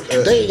than.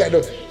 They got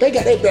their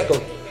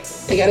backup.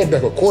 They got their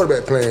backup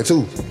quarterback playing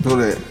too. Who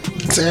that?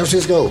 San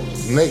Francisco.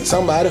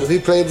 Somebody he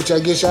played with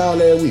y'all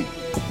last week.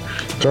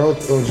 So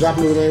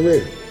Zappaloo ain't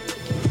ready.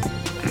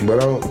 But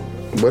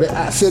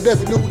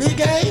Philadelphia lose this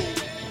game.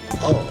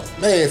 Oh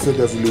man,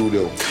 Philadelphia lose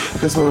though.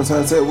 That's what I'm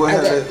trying to say.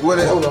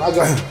 Hold on,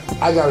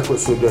 I gotta put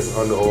Philadelphia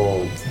on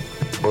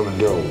the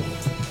dome.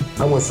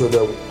 I went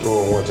Philadelphia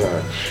one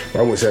time. I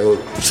went 2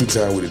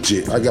 times with a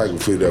jet. I gotta go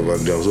Philadelphia on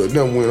the dome. So if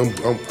them win,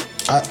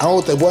 I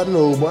don't think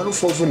them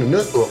folks from the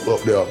nut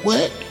up there.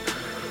 What?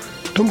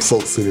 Them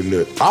folks from the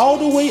nut all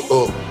the way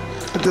up.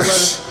 I'm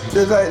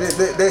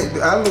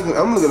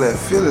looking at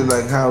Philly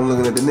like how I'm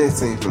looking at the next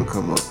team gonna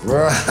come up.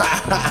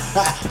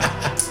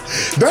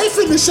 They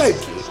finna shake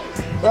it.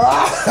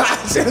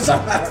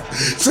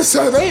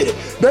 So they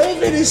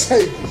finna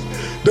shake it.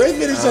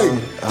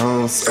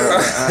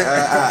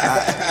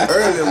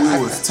 Earlier we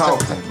was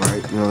talking,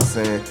 right? You know what I'm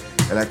saying?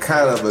 And I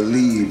kind of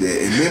believed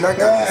it. And then I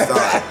got to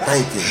start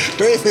thinking.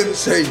 They finna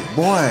shake it.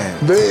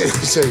 Boy. They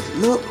finna shake it.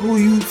 Look who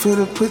you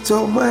finna put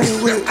your money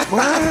with,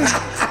 boy.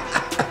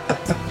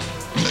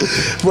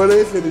 But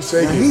they finna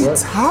shake it. He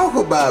talk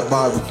about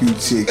barbecue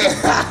chicken.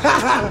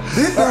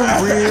 This the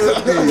real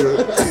deal.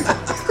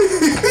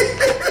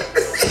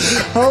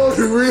 Oh,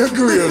 the real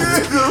grill.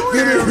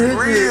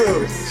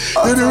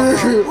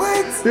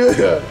 What?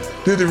 Yeah.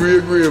 Did the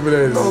real grill,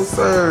 man. No,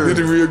 sir. Did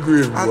the real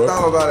grill, boy. I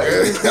thought about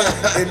it.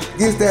 And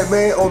gets that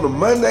man on the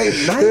Monday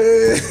night.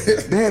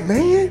 That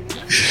man?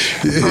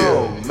 Yeah.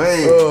 Oh,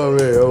 man.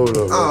 Hold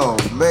on. Oh,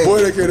 man. Boy,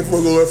 they can't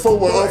afford to go for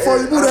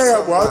you boot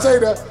that, boy. I'll tell you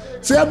that.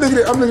 See, I'm looking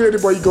at the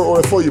boy, you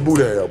go 0-4, you boot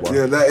that, boy.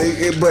 Yeah,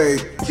 but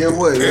get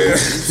what?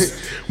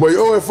 Boy, you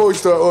 0-4, you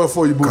start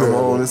 0-4, you boot that. Come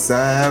on and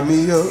sign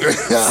me up.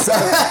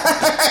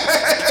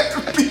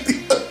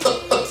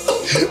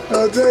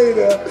 I'll tell you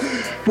that.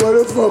 Boy,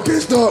 them folks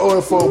can't start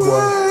 0-4,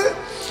 boy.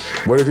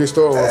 Boy, they can't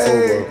start 0-4,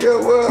 boy. Get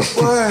what,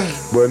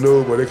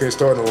 boy? But they can't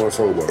start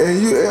 0-4, boy. And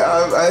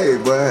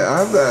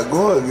I'm not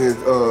going against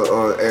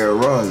Aaron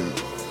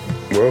Rodgers.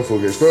 Well, them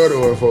folks get started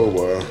 0-4,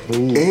 boy.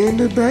 In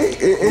the bank?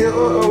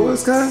 In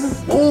Wisconsin?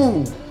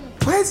 Ooh.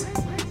 What?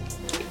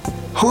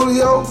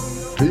 Julio?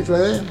 He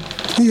playing?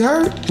 He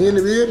hurt? He in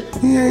the building?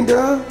 He ain't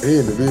done? He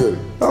in the building.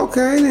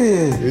 Okay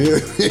then. Yeah.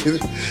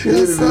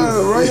 Yes,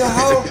 sir. Run your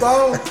hoe,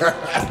 bro.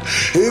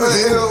 Who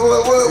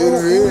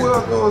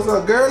else doing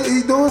something? Gurley,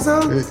 he doing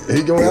something?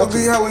 He gonna have to.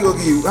 How we gonna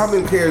give you? How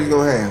many carries you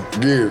gonna have?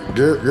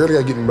 Gurley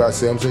gotta get him about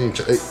 17.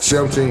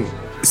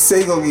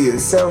 Say he gonna give you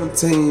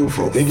 17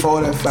 for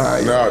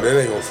 45. No, that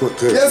ain't gonna foot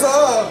touch. Yes,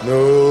 sir.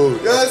 No.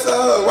 Yes,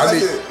 sir.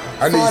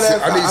 I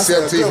need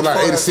 17 for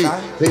like 86.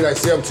 They like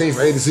 17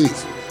 for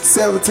 86.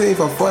 17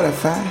 for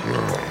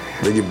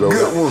 45. They get blowed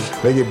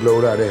out. They get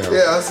blowed out there.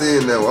 Yeah, I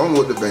seen that one. I'm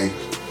with the bank.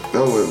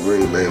 I'm with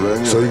Green Bay,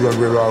 man. So you gonna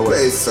Green Bay all the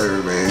way? Yes,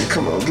 sir, man.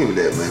 Come on, give me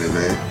that money,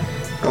 man.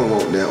 I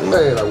want that one.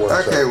 Man,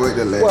 I can't wait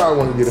to laugh. Well, I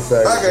want to get a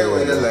fact. I can't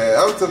wait to laugh.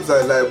 I'm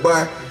sometimes like,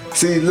 boy,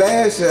 see,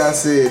 last year I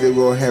said it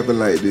gonna happen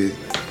like this.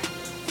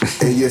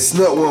 And you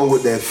snuck one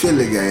with that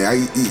Philly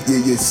game.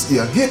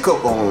 You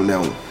hiccup on that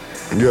one.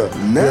 Yeah.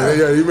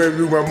 You better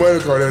do my money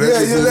card. You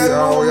let me money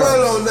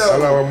on that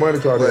one. I like my money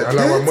card. I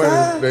like my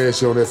money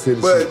last year on that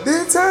Philly. But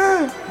this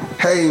time,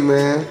 hey,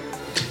 man,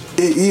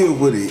 it is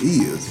what it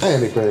is.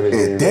 And they playing that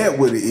game. And that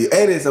what it is.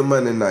 And it's a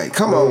Monday night.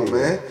 Come on,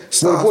 man.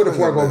 What the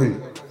point gonna be?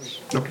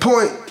 The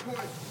point.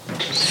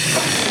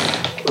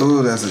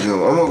 Ooh, that's a good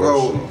one. I'm gonna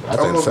go. I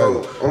think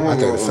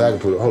the second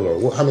put it. Hold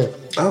on. How many?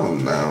 Oh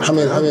no. How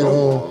many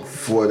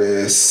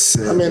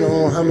 47. How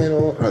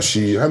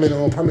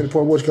many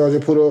point watch cards they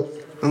put up?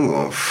 I'm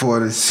going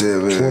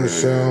 47.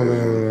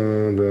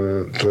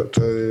 27,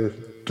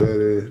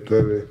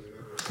 30.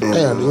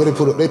 Damn,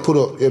 they put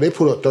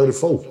up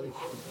 34.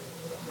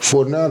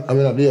 49.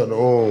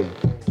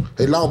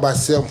 They lost by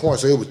 7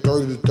 points, so it was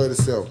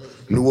 30-37.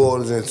 New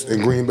Orleans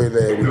and Green Bay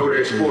last week.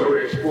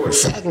 The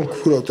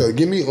Falcons put up 30.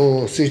 Give me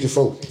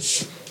 64.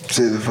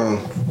 64.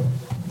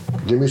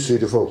 Give me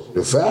 64.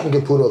 The Falcons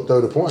can put up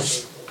 30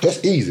 points.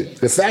 That's easy.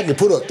 The Falcons can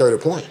put up 30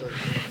 points.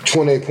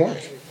 28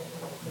 points.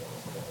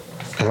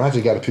 And I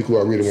just got to pick who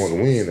I really want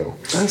to win, though.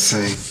 I'll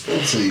tell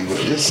you what.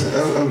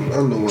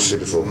 I'm the one.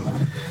 64.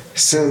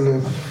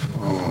 7.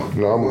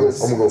 No, I'm gonna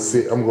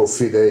go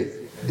 58.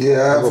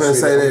 Yeah, I'm finna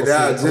say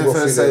that.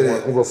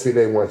 I'm gonna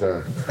 58 one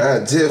time. I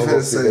just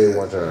finna say that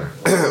one time.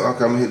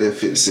 Okay, I'm gonna hit that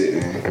 56,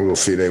 man. I'm gonna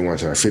 58 one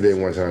time. 58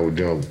 one time with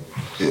Dumb.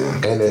 Yeah.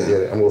 And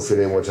I'm gonna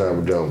 58 one time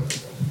with Dumb.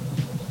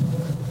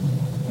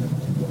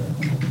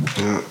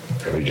 Yeah.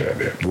 We got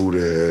that. Boo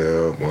the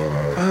hell, man.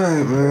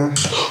 Alright, man.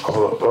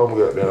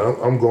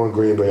 I'm going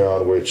Green Bay all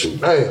the way too.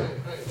 Damn.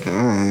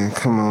 Man,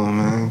 come on,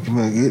 man. Come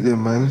on, get that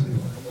money.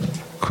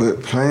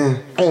 Quit playing.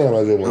 Damn,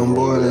 I just Them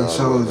boys done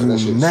showed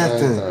you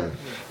nothing.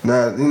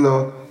 Now, you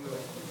know,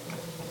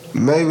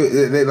 maybe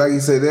they, like you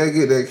said, they'll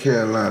get that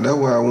Carolina. That's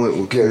why I went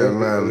with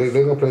Carolina.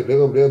 They're gonna play.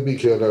 They'll beat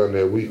Carolina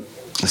that week.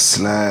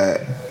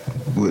 Slide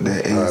with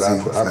that easy.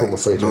 I put my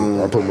faith in.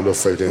 I put my little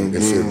faith in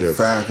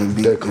Philadelphia.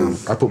 They're cool.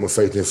 I put my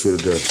faith in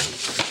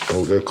Philadelphia.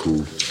 Oh, they're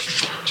cool.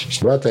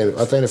 But I think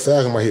the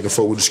Falcons might hit the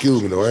foot with the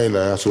Scooby though. I ain't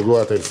lying. So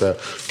go out there, the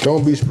Falcons.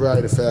 Don't be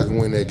surprised if the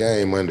Falcons win that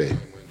game Monday.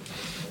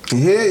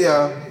 Yeah,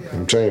 y'all.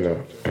 I'm telling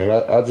you. And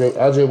I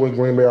just went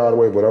Green Bay all the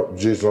way, but I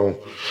just on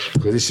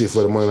because this shit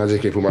for the money. I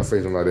just can't put my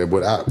faith on like that.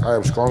 But I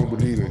am strongly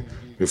believing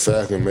the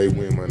Falcons may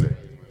win Monday.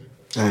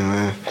 Hey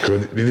man,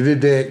 cause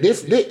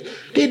this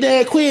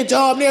Dan Quinn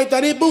job and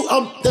everything.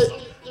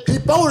 He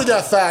both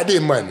got fired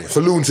this Monday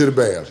for losing to the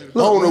Bears. I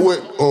don't know what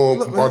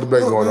Arthur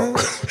Blank going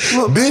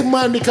on. Big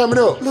Monday coming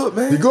up. Look,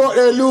 man. You go out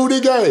there and lose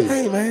the game.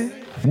 Hey man,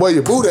 boy,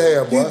 you boo the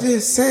hell, boy. You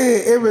just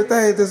said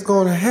everything that's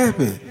gonna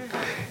happen.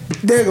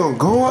 They're gonna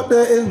go up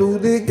there and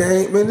lose this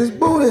game, man. This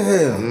booty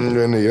hell.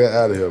 That nigga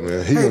out of here,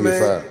 man. He gonna get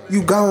fired.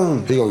 You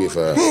gone. He gonna get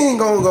fired. He ain't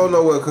gonna go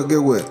nowhere. Cause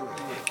get what?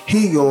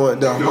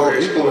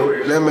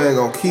 That man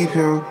gonna keep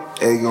him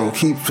and gonna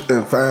keep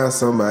and find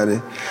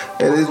somebody,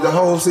 and the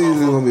whole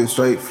season gonna be a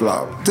straight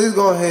flop. Just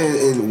go ahead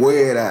and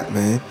wear it out,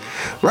 man.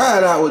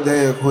 Ride out with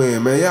Dan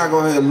Quinn, man. Y'all go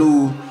ahead and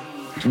lose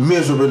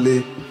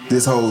miserably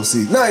this whole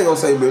season. Now I ain't gonna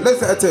say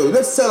miserably. I tell you,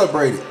 let's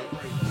celebrate it.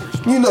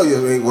 You know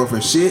you ain't worth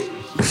a shit.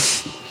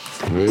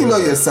 You know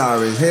you're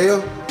sorry as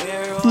hell.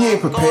 You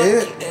ain't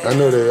prepared. I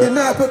know that. You're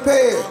not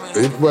prepared.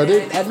 But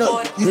I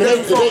know.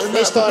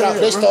 They start out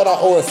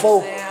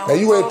 0-4. Now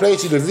you ain't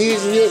played your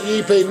division yet. You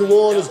ain't played New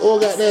Orleans or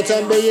goddamn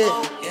Tampa Bay yet.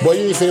 Boy,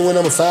 you ain't finna win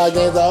number 5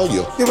 games all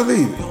year. You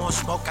believe it?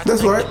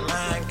 That's right.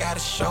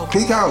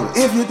 He called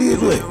it. If you did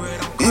do it.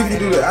 If you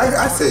do that.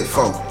 I said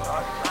 4.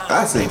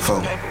 I said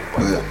 4.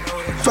 But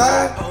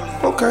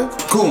 5? Okay.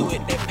 Cool.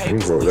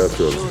 That's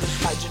cool.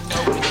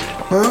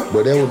 Huh?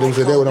 But that's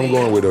what I'm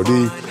going with though.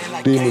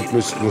 I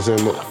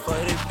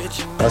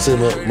said,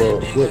 what I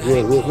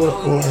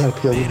had to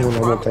play with doing? I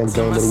want to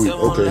game of the week.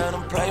 Okay.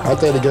 I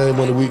think the game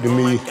of the week to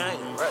me,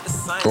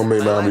 gonna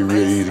make mine be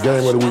real easy.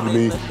 Game of the week to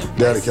me,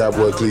 down the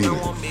Cowboy Cleveland.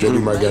 That'll be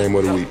my game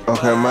of the week.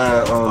 Okay,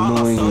 mine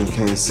New England,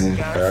 Kansas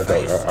City. I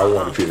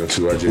want to pick them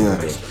too. I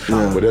just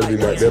yeah. But that's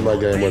my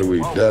game of the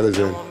week. Dallas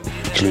and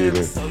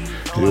Cleveland.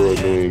 Yours,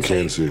 New England,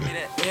 Kansas City.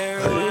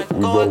 We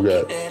both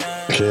got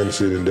Kansas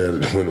City and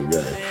Dallas to win the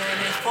game.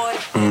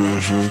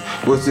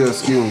 Mm-hmm. What's your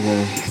skill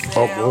game?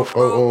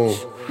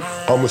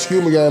 On my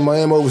skill game,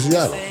 Miami over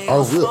Seattle. I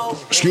was real.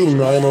 Skill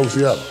Miami over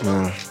Seattle.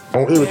 Yeah.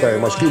 On everything,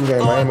 my skill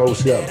game, Miami over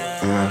Seattle.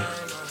 Yeah.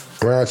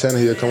 Ryan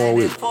Tannehill, come on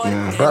with it.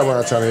 Yeah. Not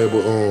Ryan Tannehill,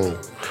 but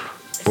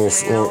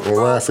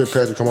Ryan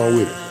Fitzpatrick, come on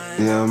with it.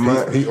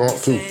 Yeah, he on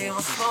too.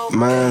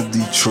 Mine's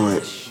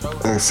Detroit.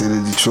 Like I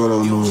said, Detroit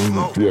or New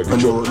England. Yeah,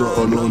 Detroit.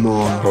 New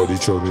Orleans. Oh,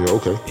 Detroit, yeah,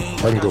 okay.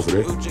 I can go for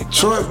that.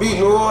 Detroit beat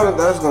New Orleans,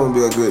 that's going to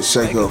be a good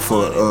shake-up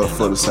for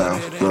the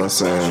South. You know what I'm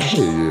saying?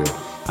 Yeah.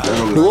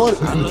 New Orleans,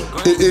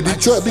 if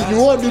Detroit beat New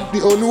Orleans,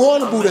 New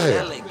Orleans boot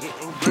ahead.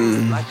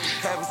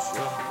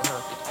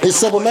 It's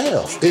simple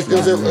math.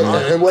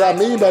 And what I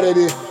mean by that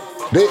is,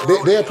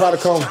 they'll probably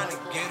come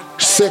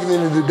second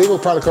in the division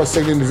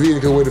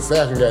because where the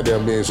Falcons got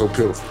them being so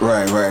pitiful.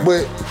 Right.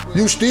 But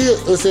you still,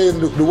 saying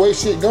the way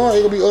shit going,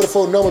 ain't gonna be other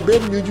folk number better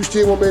than you. You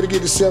still won't be able to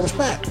get the 7th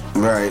spot.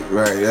 Right.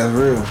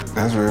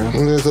 That's real.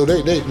 And so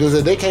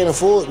they can't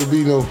afford to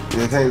be no.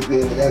 They can't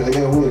win.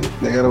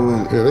 They gotta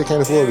win. Yeah, they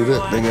can't afford to do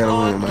that. They gotta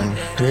win, man.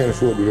 They can't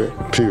afford to do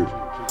that. Period.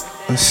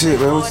 Well, shit,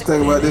 man. What you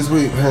think about this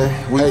week, man?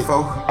 Week 4?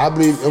 I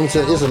believe. I'm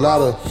saying it's a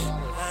lot of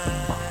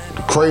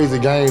crazy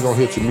games on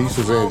here to me.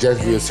 So saying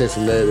Jacksonville,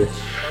 Cincinnati.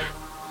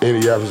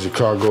 Indianapolis,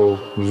 Chicago,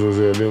 you know what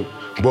I'm saying?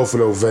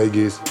 Buffalo,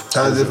 Vegas.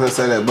 I was just gonna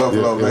say that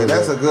Buffalo, man.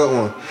 That's a good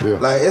one. Yeah.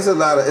 Like it's a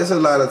lot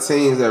of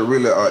teams that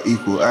really are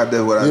equal. That's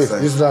what I say.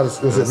 It's a lot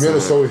of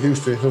Minnesota,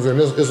 Houston. You know what I'm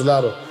saying? It's a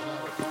lot of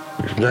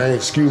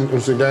games.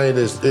 Game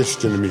that's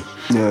interesting to me.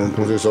 Yeah. You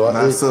know so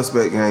not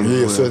suspect games.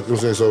 Yeah. So, you know what I'm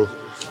saying? So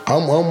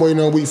I'm waiting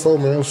on week 4,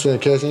 man. I'm saying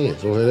cash in. You know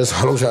what I'm saying? That's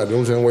all I'm trying to do.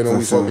 I'm saying waiting on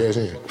week 4, cash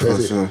in. That's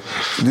it. Sure.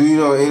 Do you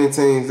know any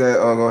teams that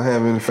are gonna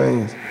have any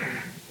fans?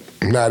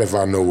 No, Not if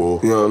I know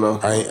of. You don't know?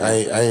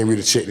 I ain't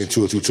really checked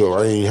into it too tough.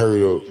 I ain't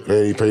heard of. I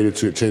ain't paid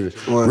attention.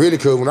 What? Really,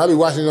 cause when I be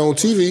watching it on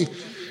TV,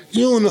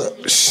 you don't know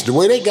the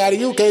way they got it.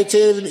 You can't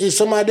tell if it's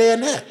somebody there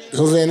or not. You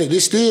know what I'm saying? They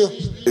still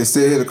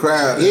hit the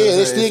crowd. Yeah,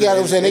 they still got.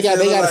 I'm saying they got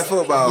like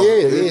football.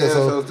 Yeah.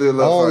 So I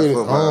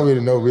don't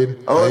really know, really.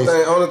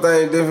 Only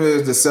thing different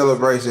is the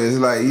celebration. It's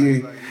like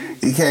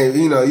you can't,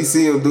 you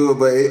see them do it,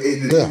 but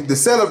the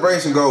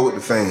celebration go with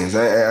the fans.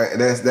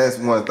 That's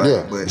one thing.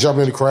 Yeah, but jump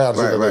in the crowd.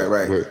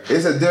 Right.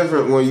 It's a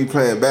different when you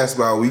playing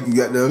basketball. We can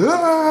get them.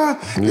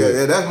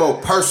 Yeah, that's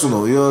more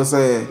personal. You know what I'm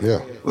saying?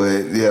 Yeah.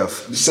 But yeah,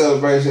 the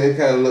celebration it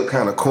kind of look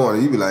kind of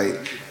corny. You be like,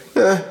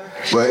 yeah.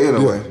 But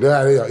anyway.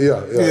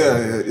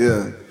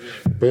 Yeah.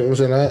 But I'm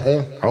saying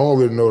I don't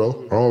really know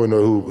though. I don't really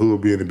know who will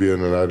be in the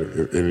building tonight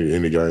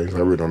in the games. I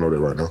really don't know that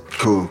right now.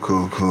 Cool.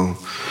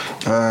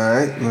 All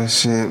right, well,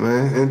 shit,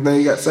 man. Anything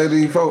you got to say to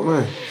these folk,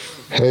 man?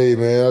 Hey,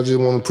 man, I just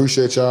want to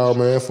appreciate y'all,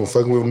 man, for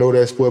fucking with Know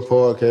That Sport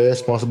podcast,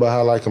 sponsored by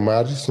Highlight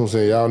Commodities. You know what I'm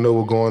saying? Y'all know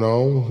what's going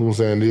on. You know what I'm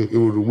saying? It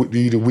was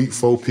the week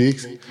 4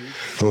 picks. You know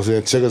what I'm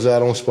saying? Check us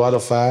out on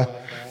Spotify,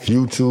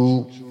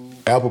 YouTube,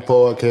 Apple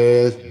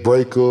Podcasts,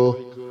 Breaker,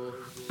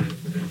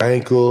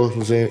 Anchor. You know what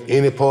I'm saying?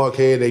 Any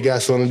podcast they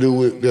got something to do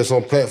with that's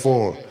on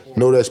platform.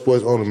 Know That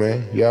Sports owner,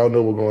 man. Y'all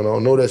know what's going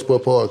on. Know That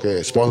Sport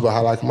podcast, sponsored by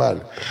Highlight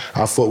Commodities.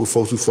 I fuck with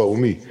folks who fuck with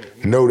me.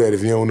 Know that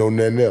if you don't know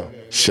nothing else.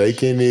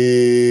 Shaking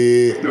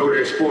it. Know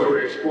That Sport.